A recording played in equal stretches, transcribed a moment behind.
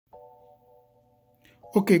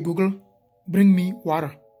Okay, Google, bring me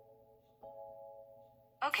water.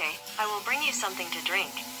 Okay, I will bring you something to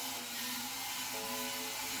drink.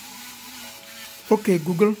 Okay,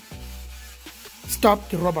 Google, stop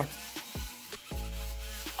the robot.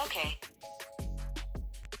 Okay.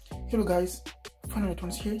 Hello guys, Final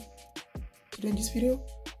Electronics here. Today in this video,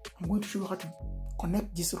 I'm going to show you how to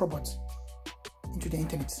connect this robot into the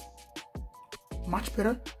internet. Much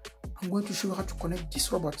better, I'm going to show you how to connect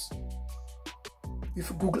this robot with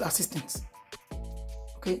Google Assistant.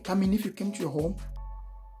 Okay, that means if you came to your home,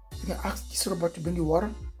 you can ask this robot to bring you water,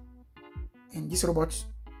 and this robot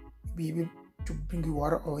will be able to bring you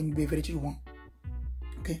water or any beverage you want.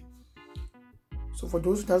 Okay, so for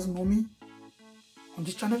those who doesn't know me, on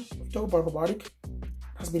this channel we talk about robotic,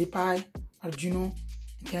 Raspberry Pi, Arduino,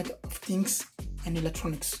 Internet of Things, and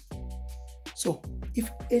electronics. So if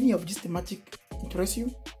any of this thematic interests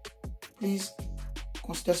you, please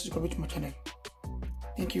consider subscribing to my channel.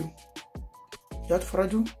 Thank you. Without further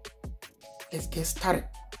ado, let's get started.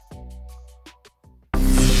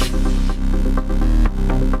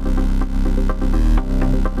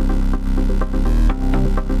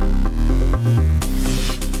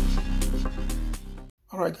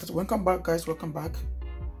 Alright guys, welcome back.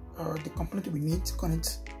 The component we need to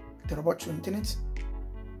connect the robot to the internet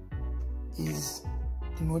is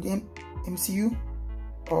the NodeMCU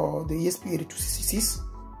or the ESP8266,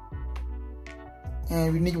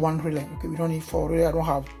 and we need one relay. Okay, we don't need 4 relay. I don't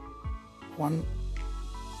have one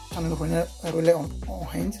channel relay on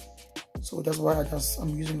hand, so that's why I'm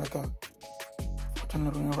using like a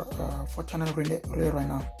 4-channel relay right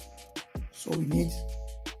now. So we need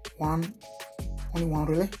only one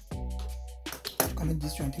relay to connect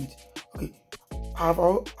this to internet. Okay, I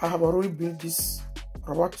have already built this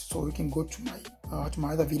robot, so you can go to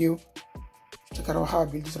my other video to check out how I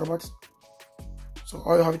built this robot. So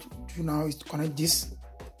all you have to do now is to connect this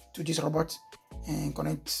to this robot and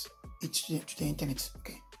connect it to the internet.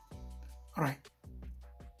 Okay, all right.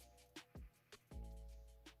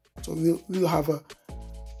 So we'll have a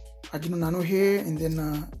Arduino Nano here, and then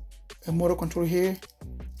a motor control here,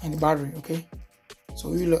 and the battery. Okay, so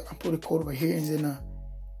we'll put the code over here, and then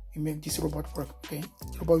we make this robot work. Okay,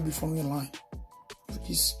 the robot will be following a line with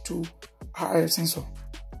these 2 RF sensor.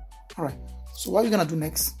 All right. So what we're gonna do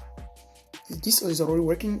next is, this is already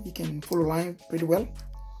working. You can follow line pretty well,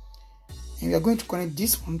 and we are going to connect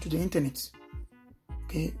this one to the internet.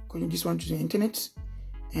 Okay, connect this one to the internet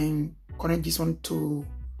and connect this one to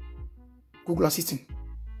Google Assistant.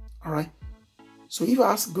 All right. So if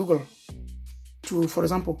I ask Google to, for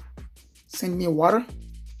example, send me water,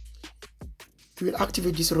 it will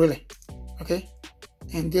activate this relay. Okay,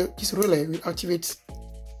 and this relay will activate.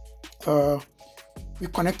 We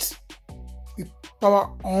connect, we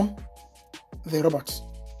power on the robot.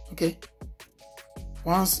 Okay,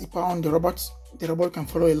 once you power on the robot can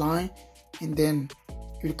follow a line, and then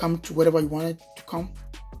it will come to wherever you want it to come,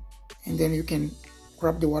 and then you can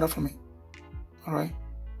grab the water from it. All right.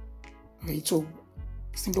 Okay, so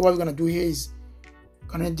simply what we're gonna do here is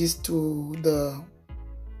connect this to the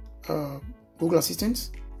Google Assistant,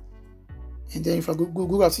 and then if I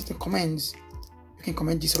Google Assistant commands, you can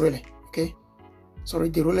command this relay. Okay, sorry,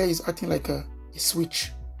 the relay is acting like a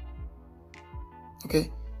switch.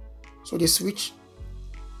 Okay, so the switch,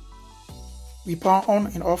 we power on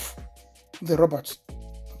and off the robot.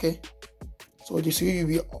 Okay, so the switch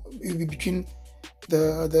will be between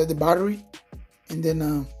the battery and then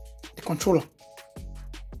the controller.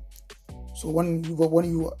 So when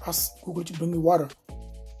you ask Google to bring you water,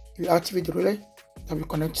 you activate the relay that will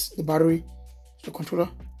connect the battery to the controller,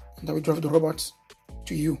 and that will drive the robot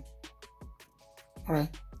to you. All right.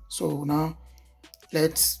 So now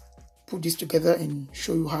let's put this together and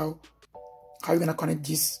show you how you're gonna connect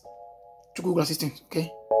this to Google Assistant.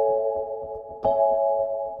 Okay.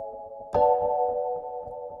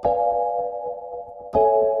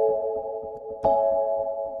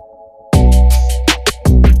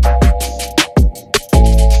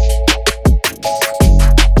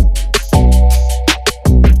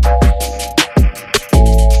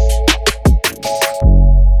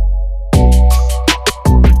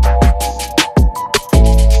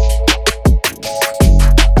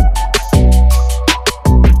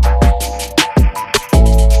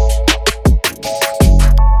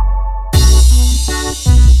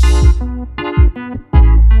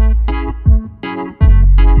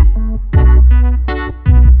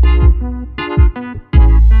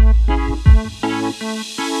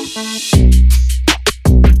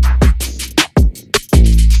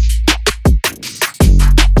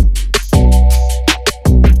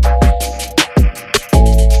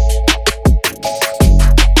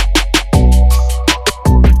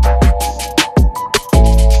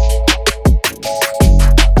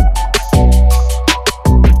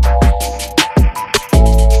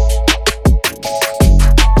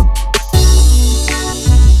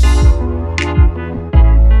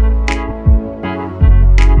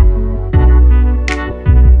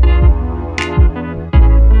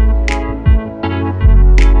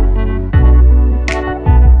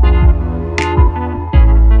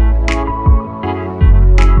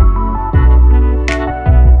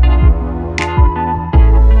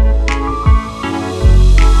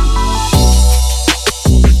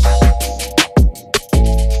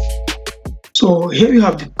 here you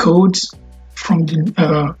have the codes from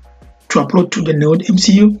the to upload to the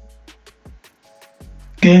NodeMCU.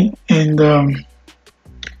 Okay, and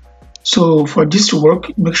so for this to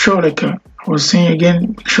work, make sure, like I was saying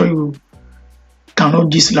again, make sure you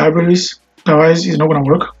download these libraries, otherwise it's not gonna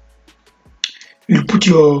work. You'll put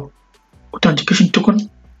your authentication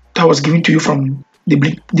token that was given to you from the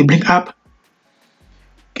Blynk app.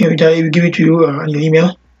 Okay, that will give it to you on your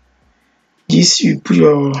email. This, you put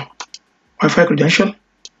your Wi-Fi credential,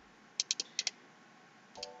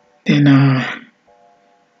 then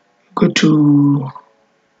go to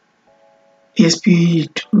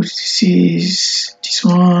ESP8266, this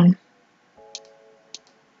one.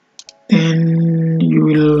 Then you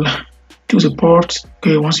will choose a port.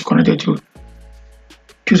 Okay, once you connect it, you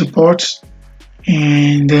choose a port,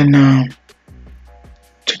 and then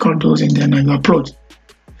check out those, and then you upload.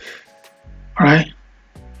 Alright,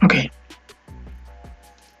 okay.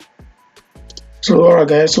 So alright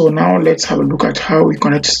guys, so now let's have a look at how we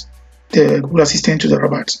connect the Google Assistant to the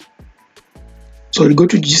robot. So you go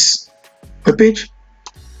to this web page,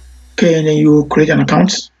 okay, and then you create an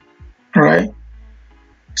account. Alright,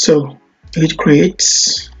 so you hit create,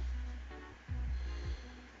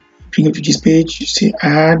 bring it to this page, you say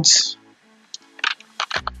add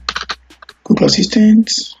Google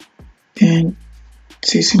Assistant, and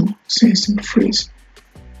say simple phrase.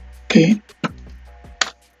 Okay,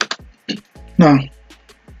 now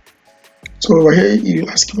so over here you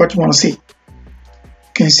ask what you want to say. You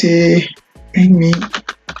can say bring me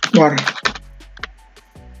water,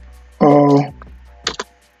 or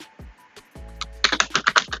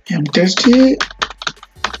I'm thirsty,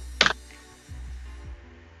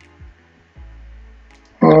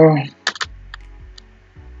 or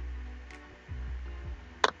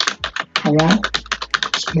I want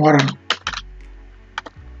some water,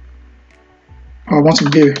 or I want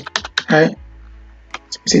some beer, right?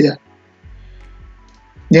 So say that.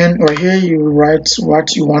 Then over here you write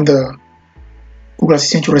what you want the Google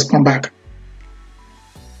Assistant to respond back.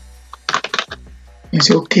 You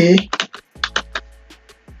say okay,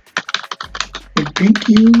 we bring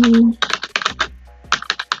you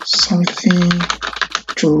something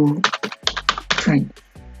to drink.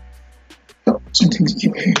 Oh, something to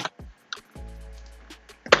give here.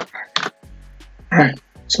 Alright,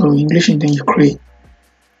 so English, and then you create.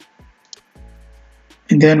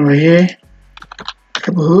 And then over here,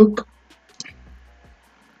 have a hook.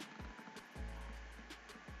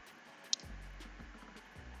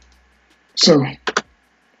 So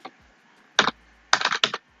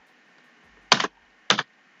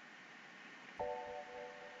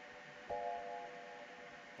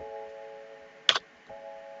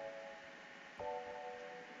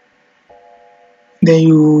then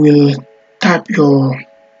you will type your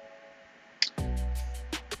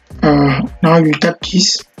now you type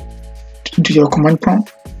this into your command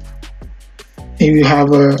prompt, and you have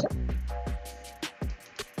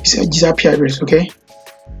this API address. Okay,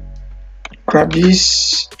 grab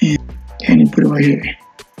this and you put it over here.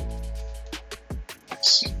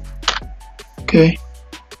 Okay,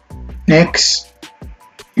 next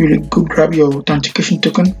you will go grab your authentication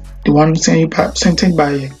token, the one sent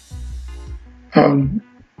by the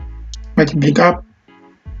Blynk app,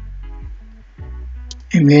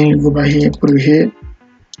 and then you go by here, put it here,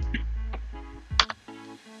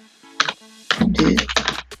 update,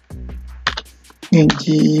 and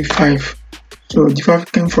G5. So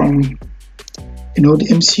G5 came from the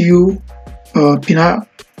NodeMCU pin.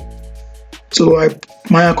 So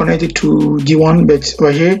mine are connected to G1, but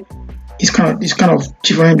over here it's kind of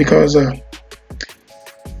different because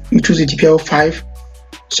you choose a GPL5.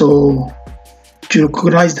 So to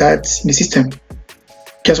recognize that in the system,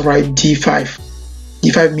 just write D5.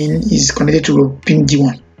 D5 means is connected to pin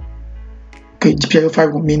G1. Okay,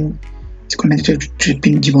 GPL5 means it's connected to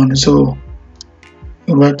pin G1. So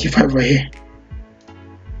you write D5 over here.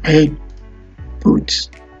 I put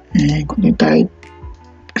content type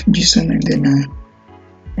JSON, and then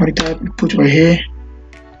what type you put over here,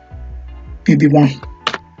 maybe 1,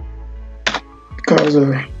 because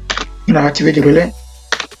activate the relay,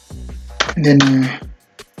 and then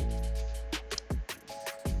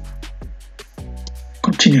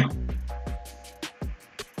continue.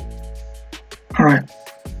 Alright,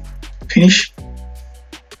 finish.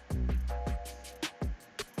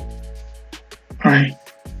 Alright,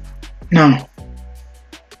 now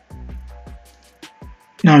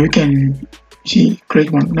you can see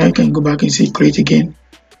create one. Now you can go back and say create again,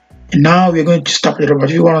 and now we're going to stop the robot.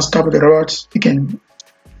 If you want to stop the robot, you can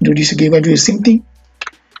do this again. We're going to do the same thing.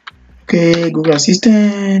 Okay, Google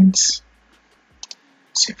Assistant,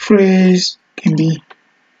 say phrase can be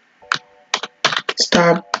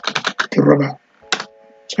stop the robot.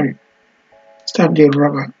 Sorry, stop the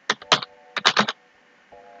robot.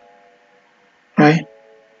 Right?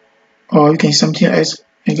 Or you can something else.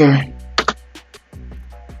 Okay.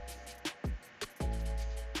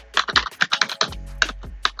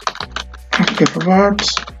 Active the robot.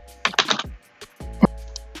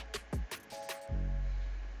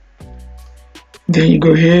 Then you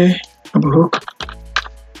go here, have a hook.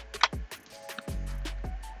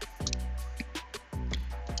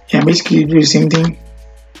 Yeah, basically you do the same thing.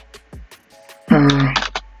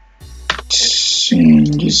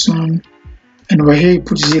 Change this one, and over here you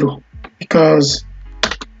put 0 because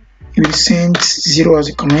you will send 0 as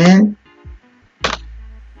a command.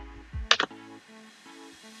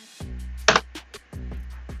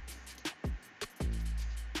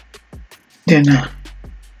 Then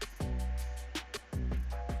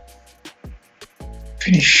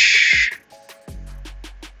finish.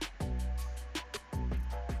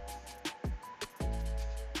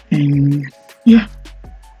 And yeah,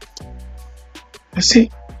 that's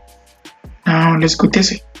it. Now let's go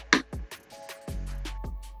test it.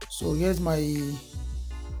 So here's my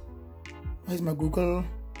Google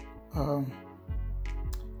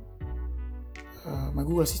my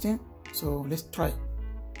Google Assistant. So let's try.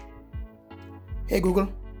 Hey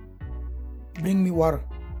Google, bring me water.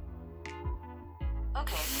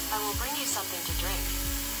 Okay, I will bring you something to drink.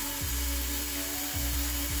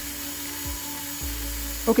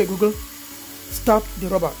 Okay Google, stop the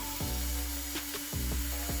robot.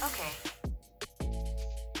 Okay.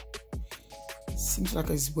 Seems like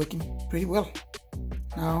it's working pretty well.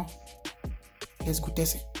 Now let's go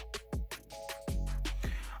test it.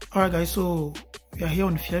 Alright guys, so we are here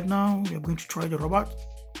on the field now. We are going to try the robot.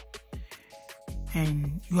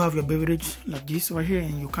 And you have your beverage like this over here,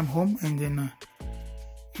 and you come home and then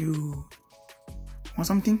you want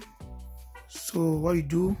something. So what you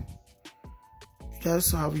do, you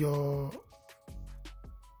just have your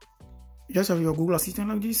Google Assistant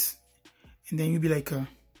like this, and then you'll be like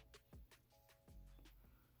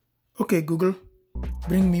okay Google,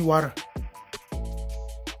 bring me water.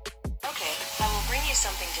 Okay, I will bring you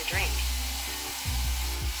something to drink.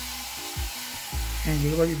 And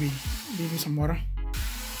you'll probably be giving some water.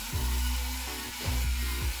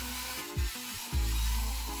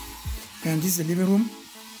 And this is the living room,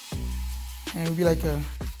 and we'll be like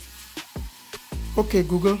okay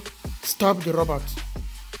Google, stop the robot.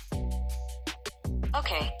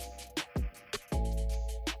 Okay.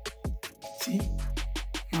 See,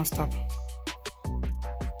 now stop.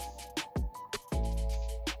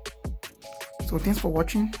 So thanks for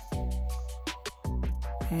watching,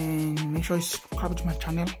 and make sure you subscribe to my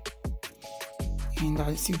channel, and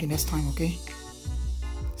I'll see you the next time. Okay,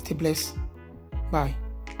 stay blessed. Bye.